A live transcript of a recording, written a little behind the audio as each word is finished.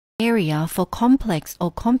Area for complex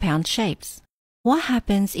or compound shapes. What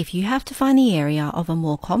happens if you have to find the area of a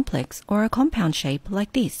more complex or a compound shape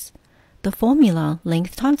like this? The formula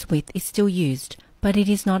length times width is still used, but it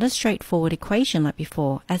is not a straightforward equation like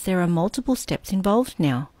before, as there are multiple steps involved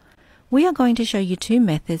now. We are going to show you two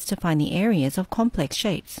methods to find the areas of complex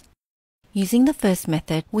shapes. Using the first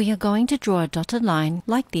method, we are going to draw a dotted line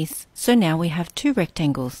like this, so now we have two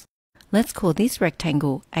rectangles. Let's call this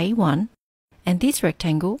rectangle A1 and this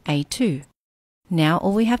rectangle A2. Now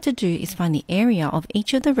all we have to do is find the area of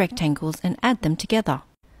each of the rectangles and add them together.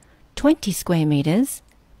 20 square meters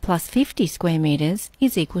plus 50 square meters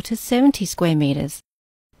is equal to 70 square meters.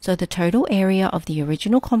 So the total area of the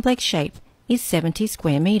original complex shape is 70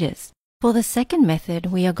 square meters. For the second method,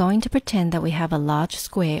 we are going to pretend that we have a large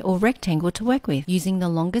square or rectangle to work with using the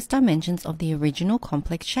longest dimensions of the original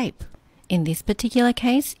complex shape. In this particular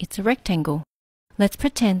case, it's a rectangle. Let's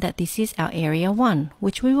pretend that this is our area 1,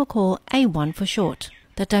 which we will call A1 for short.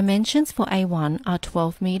 The dimensions for A1 are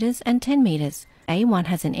 12 meters and 10 meters. A1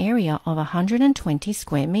 has an area of 120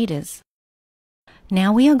 square meters.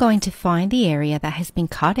 Now we are going to find the area that has been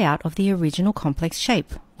cut out of the original complex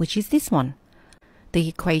shape, which is this one. The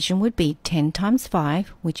equation would be 10 times 5,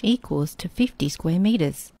 which equals to 50 square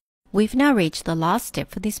meters. We've now reached the last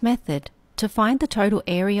step for this method. To find the total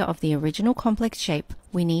area of the original complex shape,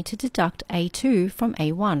 we need to deduct A2 from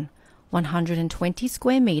A1. 120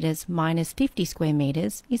 square meters minus 50 square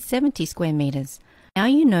meters is 70 square meters. Now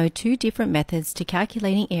you know two different methods to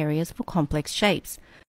calculating areas for complex shapes.